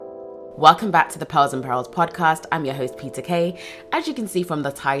Welcome back to the Pearls and Perils podcast. I'm your host, Peter Kay. As you can see from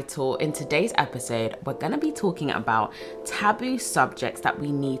the title, in today's episode, we're going to be talking about taboo subjects that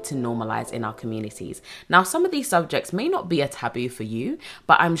we need to normalize in our communities. Now, some of these subjects may not be a taboo for you,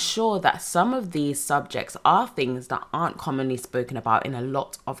 but I'm sure that some of these subjects are things that aren't commonly spoken about in a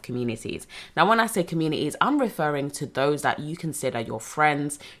lot of communities. Now, when I say communities, I'm referring to those that you consider your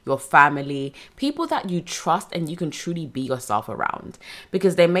friends, your family, people that you trust and you can truly be yourself around.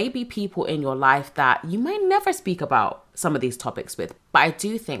 Because there may be people in your life that you may never speak about some of these topics with. But I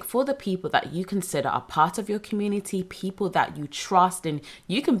do think for the people that you consider a part of your community, people that you trust and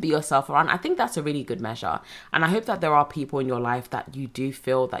you can be yourself around, I think that's a really good measure. And I hope that there are people in your life that you do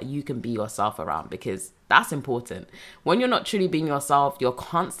feel that you can be yourself around, because that's important. When you're not truly being yourself, you're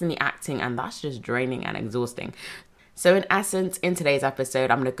constantly acting, and that's just draining and exhausting. So in essence, in today's episode,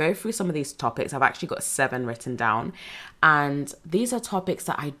 I'm going to go through some of these topics. I've actually got 7 written down. And these are topics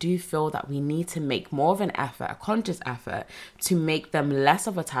that I do feel that we need to make more of an effort, a conscious effort, to make them less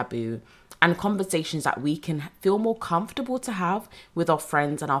of a taboo, and conversations that we can feel more comfortable to have with our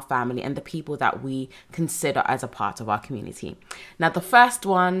friends and our family and the people that we consider as a part of our community. Now, the first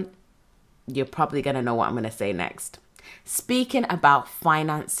one, you're probably going to know what I'm going to say next. Speaking about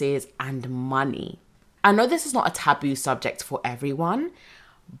finances and money. I know this is not a taboo subject for everyone,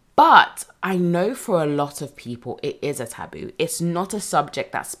 but I know for a lot of people it is a taboo. It's not a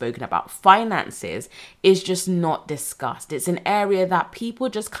subject that's spoken about. Finances is just not discussed. It's an area that people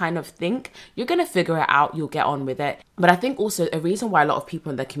just kind of think you're going to figure it out, you'll get on with it. But I think also a reason why a lot of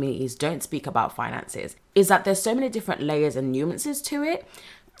people in their communities don't speak about finances is that there's so many different layers and nuances to it.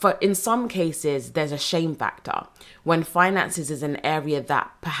 For in some cases, there's a shame factor when finances is an area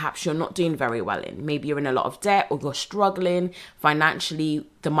that perhaps you're not doing very well in. Maybe you're in a lot of debt or you're struggling financially.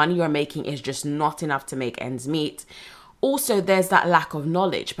 The money you're making is just not enough to make ends meet. Also, there's that lack of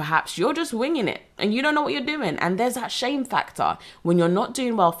knowledge. Perhaps you're just winging it and you don't know what you're doing. And there's that shame factor when you're not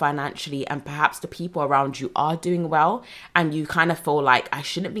doing well financially and perhaps the people around you are doing well and you kind of feel like I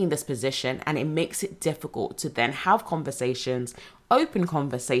shouldn't be in this position, and it makes it difficult to then have conversations, open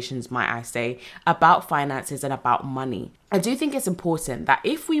conversations, might I say, about finances and about money. I do think it's important that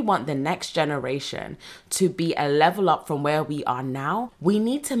if we want the next generation to be a level up from where we are now, we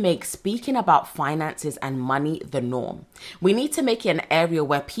need to make speaking about finances and money the norm. We need to make it an area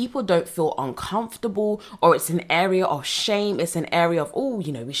where people don't feel uncomfortable or it's an area of shame. It's an area of,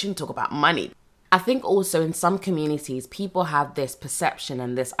 we shouldn't talk about money. I think also in some communities, people have this perception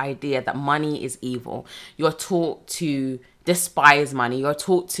and this idea that money is evil. You're taught to despise money. You're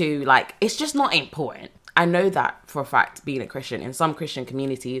taught to it's just not important. I know that for a fact, being a Christian, in some Christian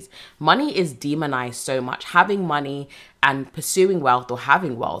communities, money is demonized so much. Having money and pursuing wealth or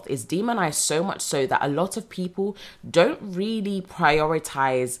having wealth is demonized so much so that a lot of people don't really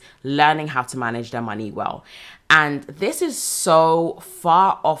prioritize learning how to manage their money well. And this is so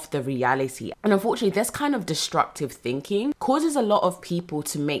far off the reality. And unfortunately, this kind of destructive thinking causes a lot of people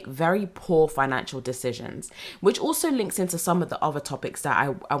to make very poor financial decisions, which also links into some of the other topics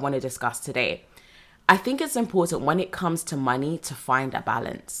that I want to discuss today. I think it's important when it comes to money to find a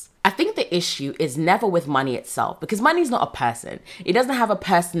balance. I think the issue is never with money itself, because money is not a person. It doesn't have a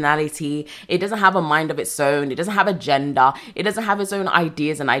personality. It doesn't have a mind of its own. It doesn't have a gender. It doesn't have its own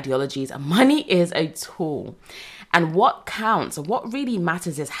ideas and ideologies. Money is a tool. And what counts, what really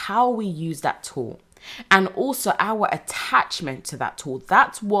matters is how we use that tool. And also our attachment to that tool.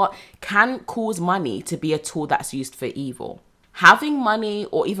 That's what can cause money to be a tool that's used for evil. Having money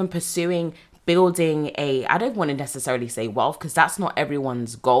or even pursuing building I don't want to necessarily say wealth, because that's not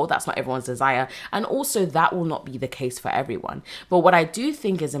everyone's goal, that's not everyone's desire, and also that will not be the case for everyone. But what I do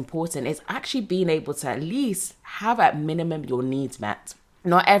think is important is actually being able to at least have at minimum your needs met.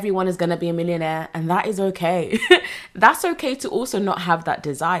 Not everyone is going to be a millionaire, and that is okay. That's okay to also not have that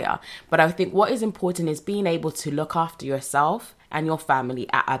desire. But I think what is important is being able to look after yourself and your family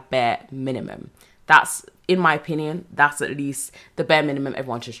at a bare minimum. That's, in my opinion, that's at least the bare minimum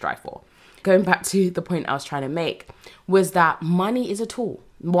everyone should strive for. Going back to the point I was trying to make, was that money is a tool.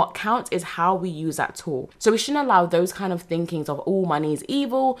 What counts is how we use that tool. So we shouldn't allow those kind of thinkings of, money is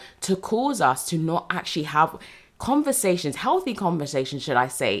evil, to cause us to not actually have conversations, healthy conversations, should I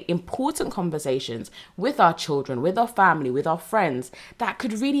say, important conversations with our children, with our family, with our friends, that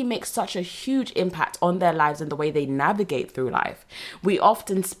could really make such a huge impact on their lives and the way they navigate through life. We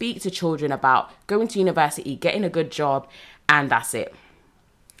often speak to children about going to university, getting a good job, and that's it.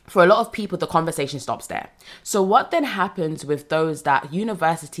 For a lot of people, the conversation stops there. So what then happens with those that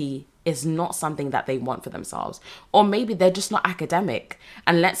university is not something that they want for themselves? Or maybe they're just not academic.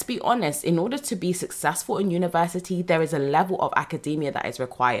 And let's be honest, in order to be successful in university, there is a level of academia that is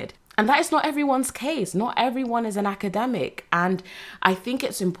required. And that is not everyone's case. Not everyone is an academic. And I think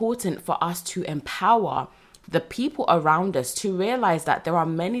it's important for us to empower the people around us to realize that there are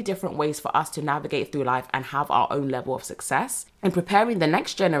many different ways for us to navigate through life and have our own level of success, and preparing the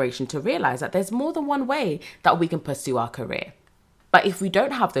next generation to realize that there's more than one way that we can pursue our career. But if we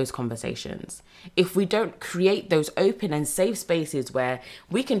don't have those conversations, if we don't create those open and safe spaces where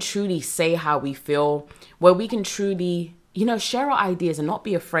we can truly say how we feel, where we can truly, share our ideas and not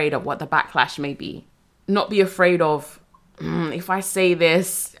be afraid of what the backlash may be, not be afraid of, if I say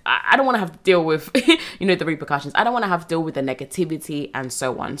this, I don't want to have to deal with, the repercussions. I don't want to have to deal with the negativity and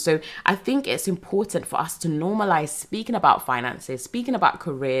so on. So I think it's important for us to normalize speaking about finances, speaking about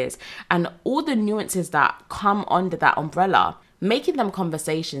careers, and all the nuances that come under that umbrella, making them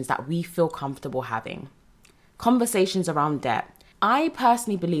conversations that we feel comfortable having. Conversations around debt. I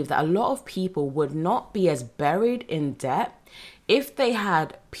personally believe that a lot of people would not be as buried in debt if they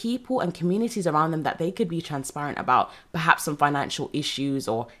had people and communities around them that they could be transparent about perhaps some financial issues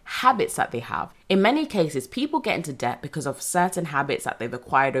or habits that they have. In many cases, people get into debt because of certain habits that they've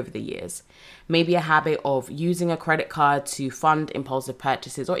acquired over the years. Maybe a habit of using a credit card to fund impulsive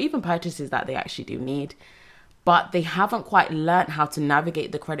purchases or even purchases that they actually do need. But they haven't quite learned how to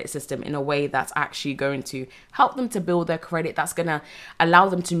navigate the credit system in a way that's actually going to help them to build their credit, that's going to allow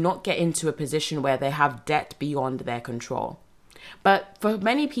them to not get into a position where they have debt beyond their control. But for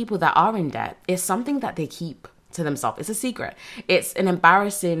many people that are in debt, it's something that they keep to themselves. It's a secret. It's an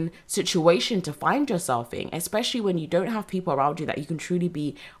embarrassing situation to find yourself in, especially when you don't have people around you that you can truly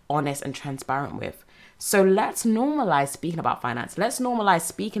be honest and transparent with. So let's normalize speaking about finance. Let's normalize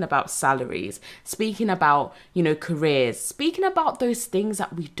speaking about salaries, speaking about, careers, speaking about those things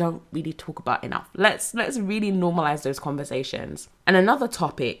that we don't really talk about enough. Let's really normalize those conversations. And another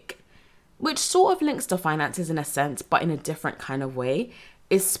topic, which sort of links to finances in a sense, but in a different kind of way,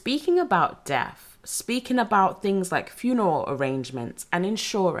 is speaking about death, speaking about things like funeral arrangements and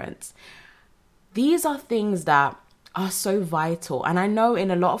insurance. These are things that are so vital. And I know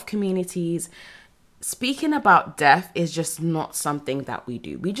in a lot of communities, speaking about death is just not something that we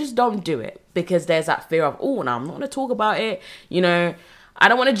do. We just don't do it because there's that fear of, I'm not going to talk about it. I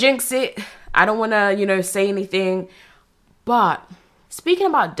don't want to jinx it. I don't want to, say anything. But speaking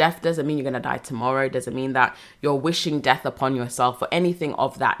about death doesn't mean you're going to die tomorrow. Doesn't mean that you're wishing death upon yourself or anything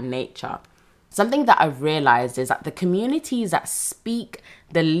of that nature. Something that I've realized is that the communities that speak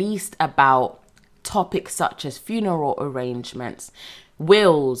the least about topics such as funeral arrangements,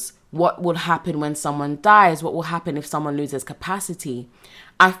 wills, what will happen when someone dies, what will happen if someone loses capacity,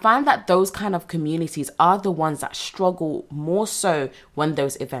 I find that those kind of communities are the ones that struggle more so when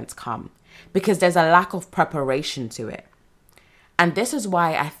those events come, because there's a lack of preparation to it. And this is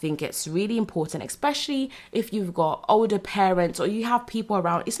why I think it's really important, especially if you've got older parents or you have people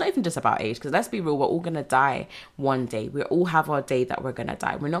around. It's not even just about age, because let's be real, we're all going to die one day. We all have our day that we're going to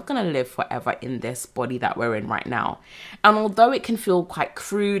die. We're not going to live forever in this body that we're in right now. And although it can feel quite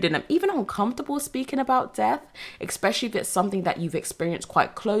crude and even uncomfortable speaking about death, especially if it's something that you've experienced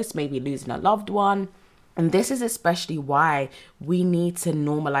quite close, maybe losing a loved one, and this is especially why we need to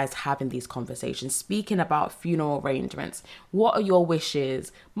normalize having these conversations, speaking about funeral arrangements. What are your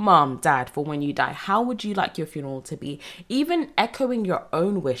wishes, mom, dad, for when you die? How would you like your funeral to be? Even echoing your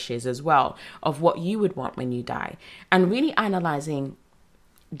own wishes as well of what you would want when you die. And really analyzing,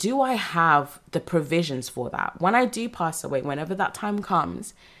 do I have the provisions for that? When I do pass away, whenever that time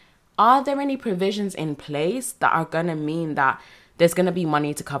comes, are there any provisions in place that are going to mean that there's going to be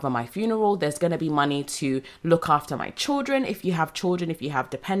money to cover my funeral? There's going to be money to look after my children, if you have children, if you have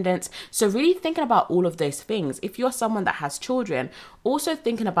dependents. So really thinking about all of those things. If you're someone that has children, also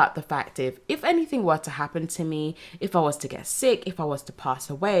thinking about the fact if anything were to happen to me, if I was to get sick, if I was to pass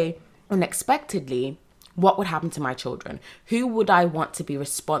away unexpectedly, what would happen to my children? Who would I want to be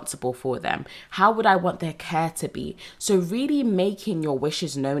responsible for them? How would I want their care to be? So really making your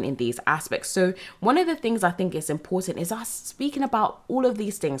wishes known in these aspects. So one of the things I think is important is us speaking about all of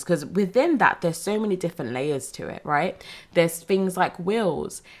these things, because within that, there's so many different layers to it, right? There's things like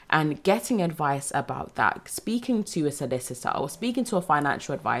wills and getting advice about that, speaking to a solicitor or speaking to a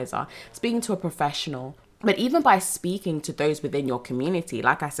financial advisor, speaking to a professional. But even by speaking to those within your community,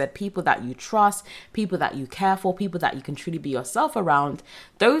 like I said, people that you trust, people that you care for, people that you can truly be yourself around,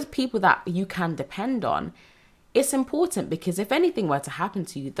 those people that you can depend on, it's important, because if anything were to happen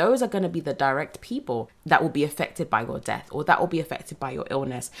to you, those are going to be the direct people that will be affected by your death or that will be affected by your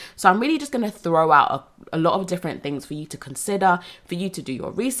illness. So I'm really just going to throw out a lot of different things for you to consider, for you to do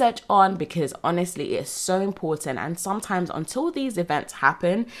your research on, because honestly, it is so important. And sometimes until these events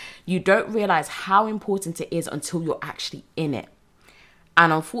happen, you don't realize how important it is until you're actually in it.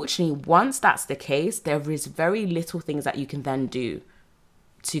 And unfortunately, once that's the case, there is very little things that you can then do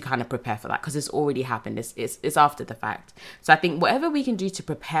to kind of prepare for that, because it's already happened. It's after the fact. So I think whatever we can do to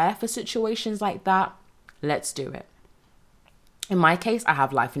prepare for situations like that, let's do it. In my case, I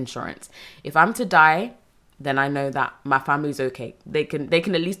have life insurance. If I'm to die, then I know that my family's okay. They can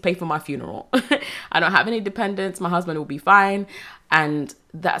at least pay for my funeral. I don't have any dependents. My husband will be fine. And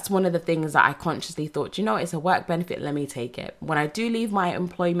that's one of the things that I consciously thought, it's a work benefit. Let me take it. When I do leave my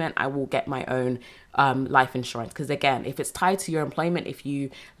employment, I will get my own life insurance. Because again, if it's tied to your employment, if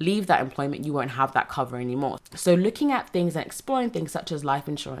you leave that employment, you won't have that cover anymore. So looking at things and exploring things such as life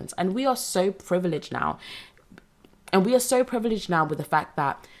insurance. And we are so privileged now. And we are so privileged now with the fact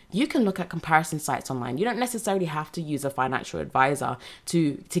that you can look at comparison sites online. You don't necessarily have to use a financial advisor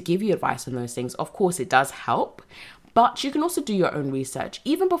to give you advice on those things. Of course, it does help, but you can also do your own research.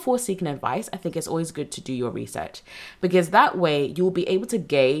 Even before seeking advice, I think it's always good to do your research, because that way you'll be able to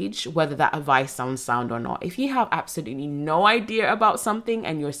gauge whether that advice sounds sound or not. If you have absolutely no idea about something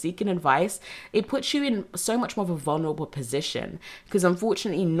and you're seeking advice, it puts you in so much more of a vulnerable position, because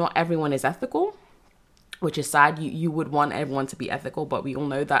unfortunately not everyone is ethical, which is sad. You would want everyone to be ethical, but we all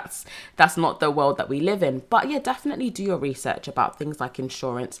know that's not the world that we live in. But yeah, definitely do your research about things like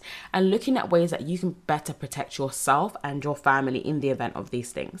insurance and looking at ways that you can better protect yourself and your family in the event of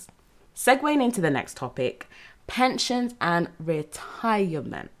these things. Segueing into the next topic, pensions and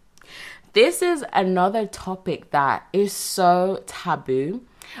retirement. This is another topic that is so taboo.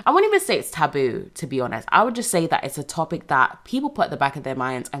 I wouldn't even say it's taboo, to be honest. I would just say that it's a topic that people put at the back of their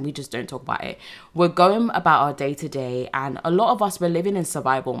minds and we just don't talk about it. We're going about our day to day, and a lot of us, we're living in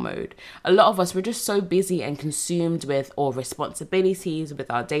survival mode. A lot of us, we're just so busy and consumed with our responsibilities,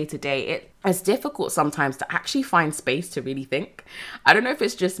 with our day to day. It's difficult sometimes to actually find space to really think. I don't know if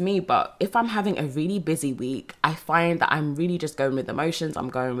it's just me, but if I'm having a really busy week, I find that I'm really just going with emotions. I'm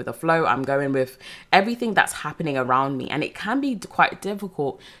going with the flow. I'm going with everything that's happening around me. And it can be quite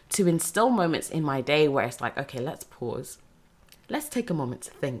difficult to instill moments in my day where it's like, okay, let's pause. Let's take a moment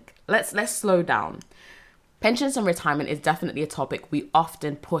to think. Let's slow down. Pensions and retirement is definitely a topic we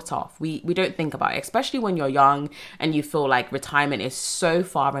often put off. We don't think about it, especially when you're young and you feel like retirement is so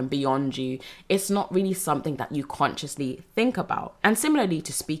far and beyond you. It's not really something that you consciously think about. And similarly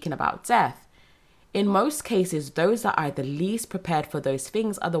to speaking about death, in most cases, those that are the least prepared for those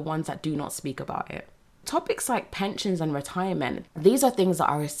things are the ones that do not speak about it. Topics like pensions and retirement, these are things that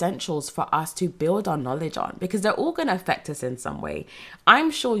are essentials for us to build our knowledge on, because they're all going to affect us in some way.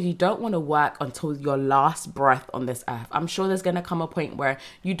 I'm sure you don't want to work until your last breath on this earth. I'm sure there's going to come a point where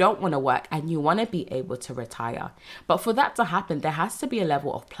you don't want to work and you want to be able to retire. But for that to happen, there has to be a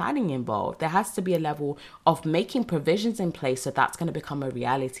level of planning involved. There has to be a level of making provisions in place so that's going to become a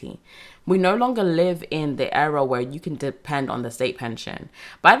reality. We no longer live in the era where you can depend on the state pension.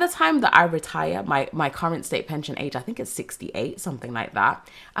 By the time that I retire, my current state pension age, I think it's 68, something like that.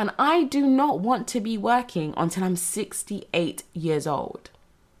 And I do not want to be working until I'm 68 years old.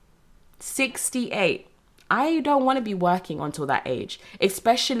 68. I don't want to be working until that age,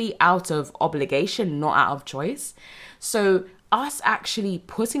 especially out of obligation, not out of choice. So us actually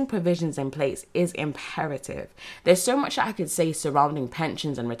putting provisions in place is imperative. There's so much that I could say surrounding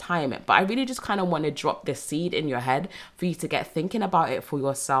pensions and retirement, but I really just kind of want to drop this seed in your head for you to get thinking about it for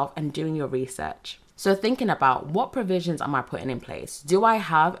yourself and doing your research. So thinking about, what provisions am I putting in place? Do I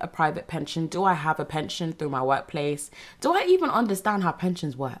have a private pension? Do I have a pension through my workplace? Do I even understand how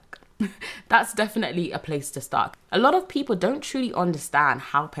pensions work? That's definitely a place to start. A lot of people don't truly understand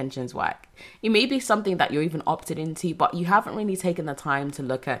how pensions work. It may be something that you're even opted into, but you haven't really taken the time to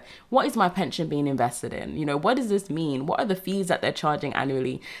look at, what is my pension being invested in? What does this mean? What are the fees that they're charging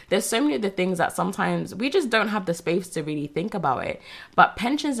annually? There's so many of the things that sometimes we just don't have the space to really think about it. But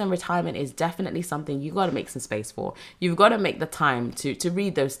pensions and retirement is definitely something you got to make some space for. You've got to make the time to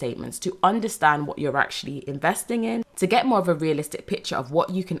read those statements, to understand what you're actually investing in, to get more of a realistic picture of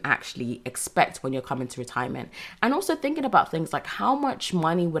what you can actually expect when you're coming to retirement. And also thinking about things like, how much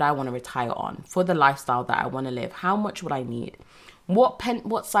money would I want to retire on for the lifestyle that I want to live? How much would I need?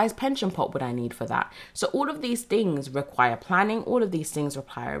 What size pension pot would I need for that? So all of these things require planning. All of these things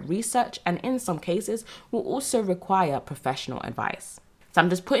require research, and in some cases will also require professional advice. So I'm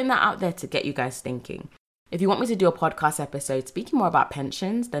just putting that out there to get you guys thinking. If you want me to do a podcast episode speaking more about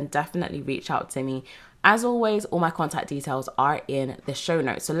pensions, then definitely reach out to me. As always, all my contact details are in the show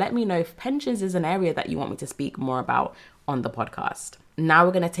notes. So let me know if pensions is an area that you want me to speak more about on the podcast. Now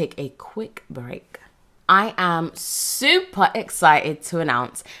we're going to take a quick break. I am super excited to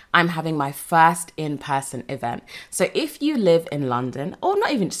announce I'm having my first in-person event. So if you live in London, or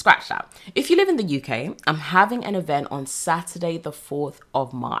not even scratch that, if you live in the UK, I'm having an event on Saturday, the 4th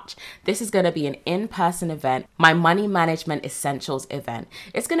of March. This is going to be an in-person event, my Money Management Essentials event.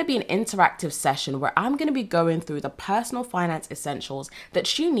 It's going to be an interactive session where I'm going to be going through the personal finance essentials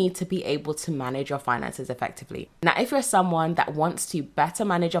that you need to be able to manage your finances effectively. Now, if you're someone that wants to better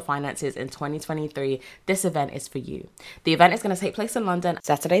manage your finances in 2023, this event is for you. The event is going to take place in London,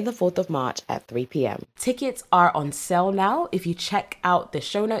 Saturday the 4th of March at 3 p.m. Tickets are on sale now. If you check out the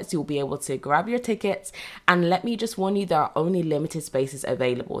show notes, you'll be able to grab your tickets. And let me just warn you, there are only limited spaces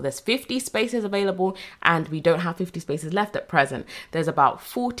available. There's 50 spaces available and we don't have 50 spaces left at present. There's about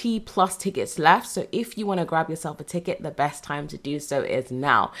 40 plus tickets left. So if you want to grab yourself a ticket, the best time to do so is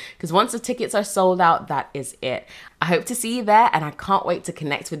now. Because once the tickets are sold out, that is it. I hope to see you there and I can't wait to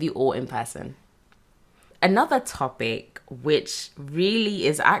connect with you all in person. Another topic, which really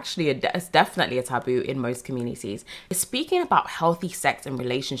is actually it's definitely a taboo in most communities, is speaking about healthy sex and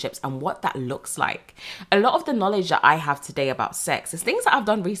relationships and what that looks like. A lot of the knowledge that I have today about sex is things that I've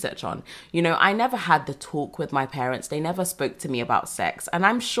done research on. You know, I never had the talk with my parents. They never spoke to me about sex. And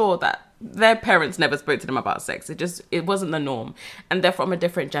I'm sure that their parents never spoke to them about sex. It wasn't the norm. And they're from a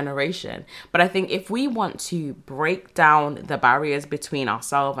different generation. But I think if we want to break down the barriers between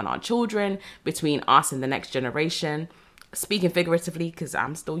ourselves and our children, between us and the next generation, speaking figuratively, because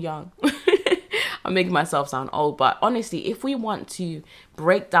I'm still young, I'm making myself sound old. But honestly, if we want to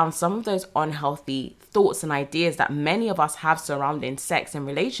break down some of those unhealthy thoughts and ideas that many of us have surrounding sex and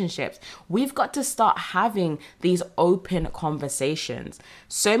relationships, we've got to start having these open conversations.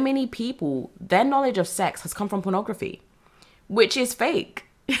 So many people, their knowledge of sex has come from pornography, which is fake.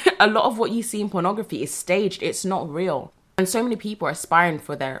 A lot of what you see in pornography is staged. It's not real. And so many people are aspiring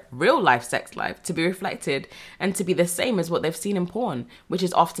for their real life sex life to be reflected and to be the same as what they've seen in porn, which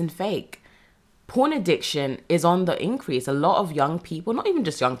is often fake. Porn addiction is on the increase. A lot of young people, not even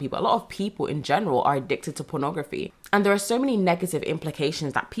just young people, a lot of people in general are addicted to pornography. And there are so many negative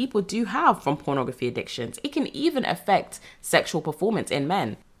implications that people do have from pornography addictions. It can even affect sexual performance in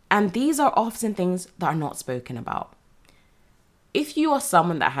men. And these are often things that are not spoken about. If you are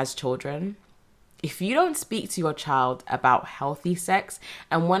someone that has children, if you don't speak to your child about healthy sex,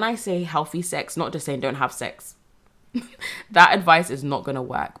 and when I say healthy sex, not just saying don't have sex, that advice is not going to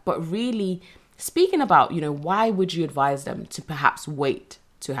work. But really speaking about, why would you advise them to perhaps wait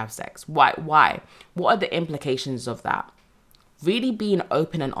to have sex? Why? What are the implications of that? Really being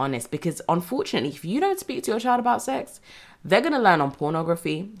open and honest, because unfortunately, if you don't speak to your child about sex, they're going to learn on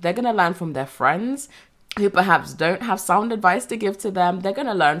pornography. They're going to learn from their friends who perhaps don't have sound advice to give to them. They're going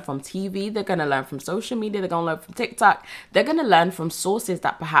to learn from TV. They're going to learn from social media. They're going to learn from TikTok. They're going to learn from sources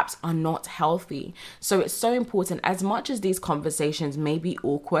that perhaps are not healthy. So it's so important, as much as these conversations may be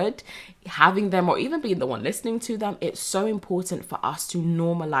awkward, having them or even being the one listening to them, it's so important for us to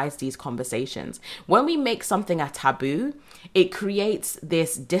normalize these conversations. When we make something a taboo, it creates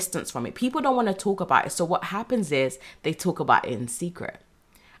this distance from it. People don't want to talk about it. So what happens is they talk about it in secret.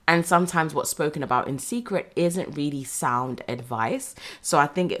 And sometimes what's spoken about in secret isn't really sound advice. So I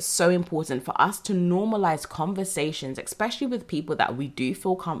think it's so important for us to normalize conversations, especially with people that we do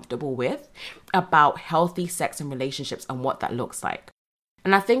feel comfortable with, about healthy sex and relationships and what that looks like.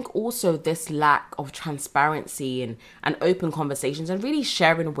 And I think also this lack of transparency and open conversations and really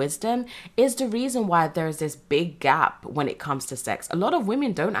sharing wisdom is the reason why there's this big gap when it comes to sex. A lot of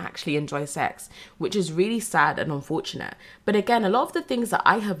women don't actually enjoy sex, which is really sad and unfortunate. But again, a lot of the things that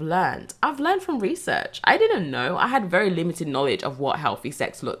I've learned from research. I didn't know. I had very limited knowledge of what healthy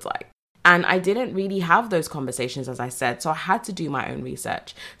sex looked like. And I didn't really have those conversations, as I said, so I had to do my own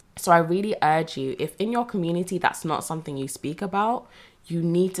research. So I really urge you, if in your community that's not something you speak about, you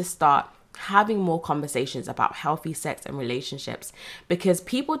need to start having more conversations about healthy sex and relationships, because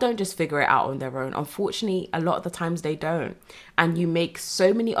people don't just figure it out on their own. Unfortunately, a lot of the times they don't. And you make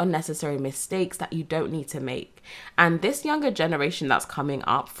so many unnecessary mistakes that you don't need to make. And this younger generation that's coming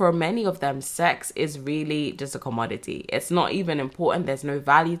up, for many of them, sex is really just a commodity. It's not even important. There's no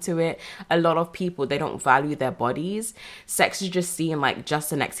value to it. A lot of people, they don't value their bodies. Sex is just seen like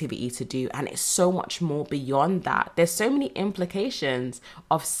just an activity to do. And it's so much more beyond that. There's so many implications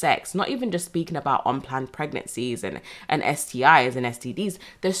of sex, not even just speaking about unplanned pregnancies and STIs and STDs.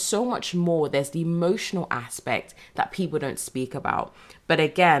 There's so much more. There's the emotional aspect that people don't speak about. But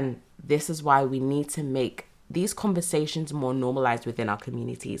again, this is why we need to make these conversations more normalized within our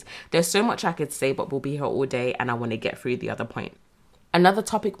communities. There's so much I could say, but we'll be here all day and I want to get through the other point. Another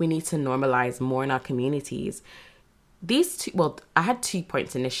topic we need to normalize more in our communities. I had 2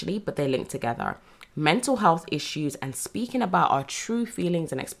 points initially, but they link together. mental health issues and speaking about our true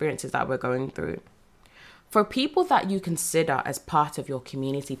feelings and experiences that we're going through. For people that you consider as part of your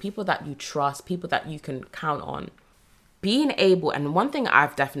community, people that you trust, people that you can count on, being able, and one thing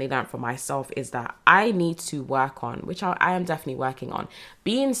I've definitely learned for myself is that I need to work on, which I am definitely working on,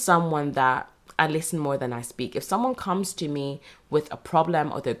 being someone that I listen more than I speak. If someone comes to me with a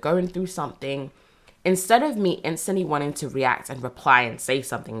problem or they're going through something, instead of me instantly wanting to react and reply and say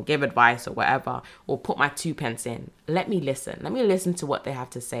something, give advice or whatever, or put my 2 pence in, let me listen. Let me listen to what they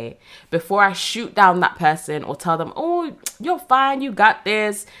have to say before I shoot down that person or tell them, oh, you're fine, you got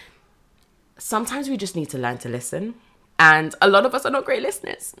this. Sometimes we just need to learn to listen. And a lot of us are not great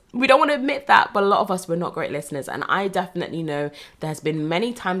listeners. We don't want to admit that, but a lot of us were not great listeners. And I definitely know there's been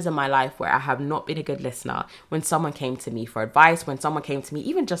many times in my life where I have not been a good listener. When someone came to me for advice, when someone came to me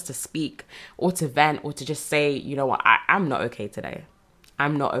even just to speak or to vent or to just say, you know what, I'm not okay today.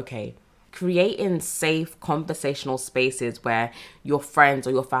 I'm not okay. Creating safe conversational spaces where your friends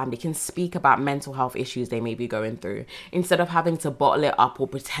or your family can speak about mental health issues they may be going through, instead of having to bottle it up or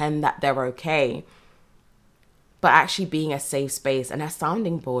pretend that they're okay. But actually being a safe space and a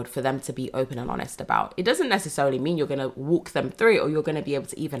sounding board for them to be open and honest about. It doesn't necessarily mean you're going to walk them through it or you're going to be able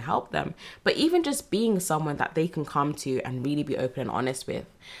to even help them. But even just being someone that they can come to and really be open and honest with.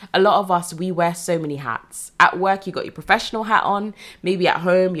 A lot of us, we wear so many hats. At work, you got your professional hat on. Maybe at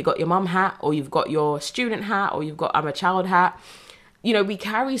home, you got your mum hat, or you've got your student hat, or you've got I'm a child hat. You know, we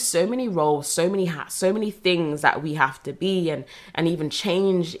carry so many roles, so many hats, so many things that we have to be and even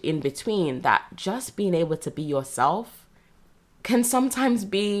change in between, that just being able to be yourself can sometimes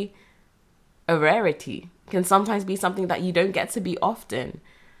be a rarity, can sometimes be something that you don't get to be often.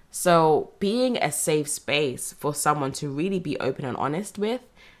 So being a safe space for someone to really be open and honest with,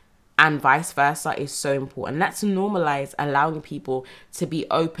 and vice versa, is so important. Let's normalize allowing people to be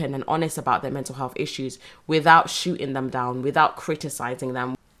open and honest about their mental health issues without shooting them down, without criticizing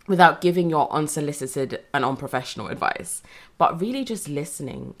them, without giving your unsolicited and unprofessional advice, but really just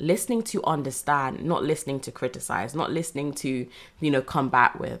listening to understand, not listening to criticize, not listening to,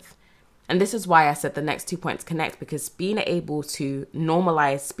 combat with. And this is why I said the next 2 points connect, because being able to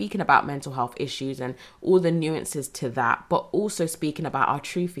normalize speaking about mental health issues and all the nuances to that, but also speaking about our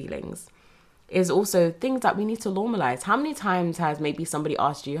true feelings, is also things that we need to normalize. How many times has maybe somebody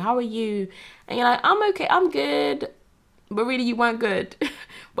asked you, how are you? And you're like, I'm okay, I'm good. But really you weren't good.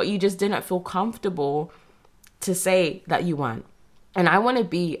 But you just didn't feel comfortable to say that you weren't. And I want to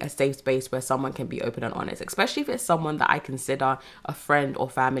be a safe space where someone can be open and honest, especially if it's someone that I consider a friend or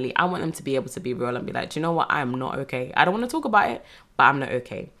family. I want them to be able to be real and be like, do you know what? I'm not okay. I don't want to talk about it, but I'm not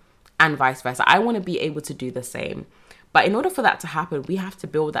okay. And vice versa. I want to be able to do the same. But in order for that to happen, we have to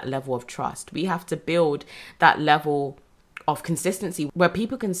build that level of trust. We have to build that level of consistency where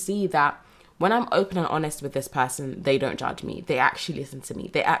people can see that when I'm open and honest with this person, they don't judge me. They actually listen to me.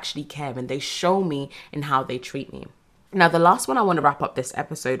 They actually care, and they show me in how they treat me. Now, the last one I want to wrap up this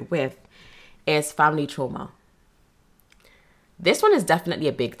episode with is family trauma. This one is definitely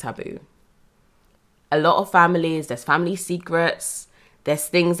a big taboo. A lot of families, there's family secrets. There's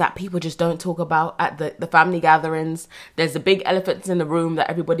things that people just don't talk about at the family gatherings. There's the big elephants in the room that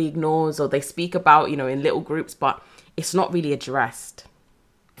everybody ignores, or they speak about, in little groups, but it's not really addressed.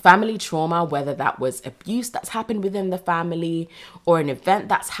 Family trauma, whether that was abuse that's happened within the family or an event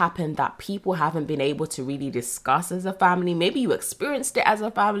that's happened that people haven't been able to really discuss as a family. Maybe you experienced it as a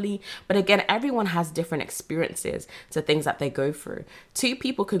family, but again, everyone has different experiences to things that they go through. Two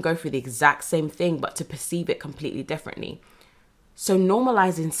people can go through the exact same thing, but to perceive it completely differently. So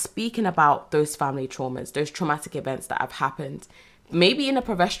normalizing speaking about those family traumas, those traumatic events that have happened, maybe in a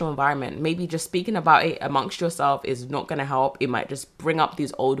professional environment, maybe just speaking about it amongst yourself is not going to help. It might just bring up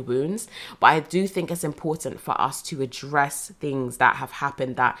these old wounds. But I do think it's important for us to address things that have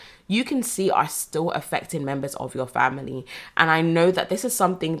happened that you can see are still affecting members of your family. And I know that this is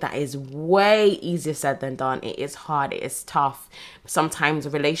something that is way easier said than done. It is hard. It is tough. Sometimes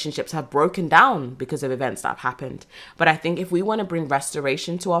relationships have broken down because of events that have happened. But I think if we want to bring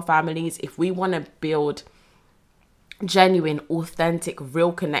restoration to our families, if we want to build genuine, authentic,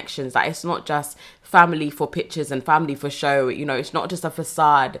 real connections, that it's not just family for pictures and family for show, it's not just a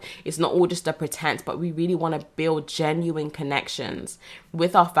facade, it's not all just a pretense, but we really want to build genuine connections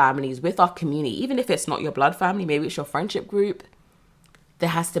with our families, with our community. Even if it's not your blood family, maybe it's your friendship group, there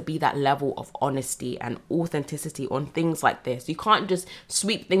has to be that level of honesty and authenticity on things like this. You can't just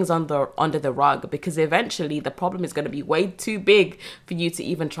sweep things under the rug, because eventually the problem is going to be way too big for you to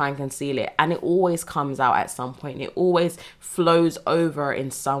even try and conceal it. And it always comes out at some point. It always flows over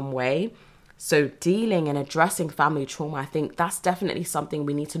in some way. So dealing and addressing family trauma, I think that's definitely something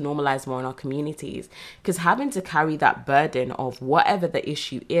we need to normalize more in our communities, because having to carry that burden of whatever the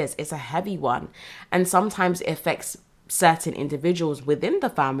issue is a heavy one. And sometimes it affects certain individuals within the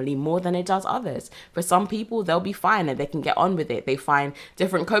family more than it does others. For some people, they'll be fine and they can get on with it. They find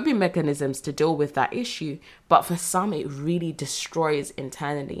different coping mechanisms to deal with that issue. But for some, it really destroys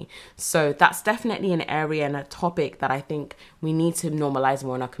internally. So that's definitely an area and a topic that I think we need to normalize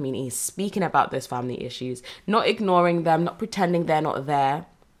more in our communities, speaking about those family issues, not ignoring them, not pretending they're not there.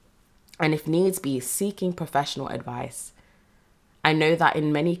 And if needs be, seeking professional advice. I know that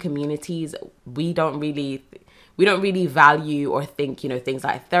in many communities, we don't really value or think, things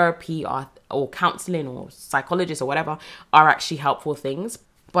like therapy or counseling or psychologists or whatever are actually helpful things.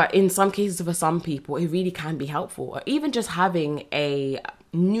 But in some cases, for some people, it really can be helpful. Or even just having a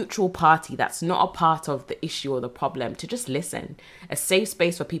neutral party that's not a part of the issue or the problem to just listen. A safe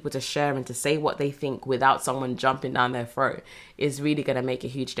space for people to share and to say what they think without someone jumping down their throat is really going to make a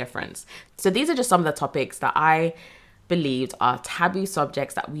huge difference. So these are just some of the topics that I believed are taboo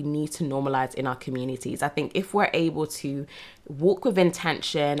subjects that we need to normalize in our communities. I think if we're able to walk with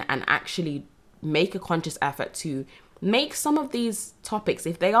intention and actually make a conscious effort to make some of these topics,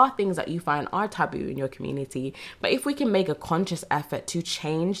 if they are things that you find are taboo in your community, but if we can make a conscious effort to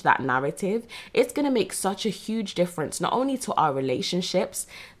change that narrative, it's going to make such a huge difference, not only to our relationships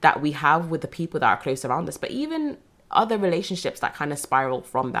that we have with the people that are close around us, but even other relationships that kind of spiral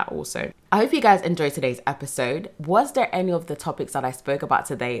from that also. I hope you guys enjoyed today's episode. Was there any of the topics that I spoke about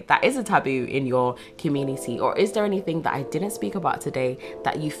today that is a taboo in your community? Or is there anything that I didn't speak about today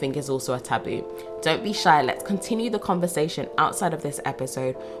that you think is also a taboo? Don't be shy. Let's continue the conversation outside of this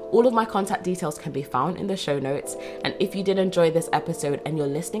episode. All of my contact details can be found in the show notes. And if you did enjoy this episode and you're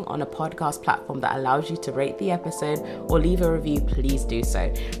listening on a podcast platform that allows you to rate the episode or leave a review, please do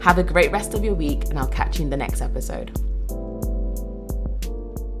so. Have a great rest of your week and I'll catch you in the next episode.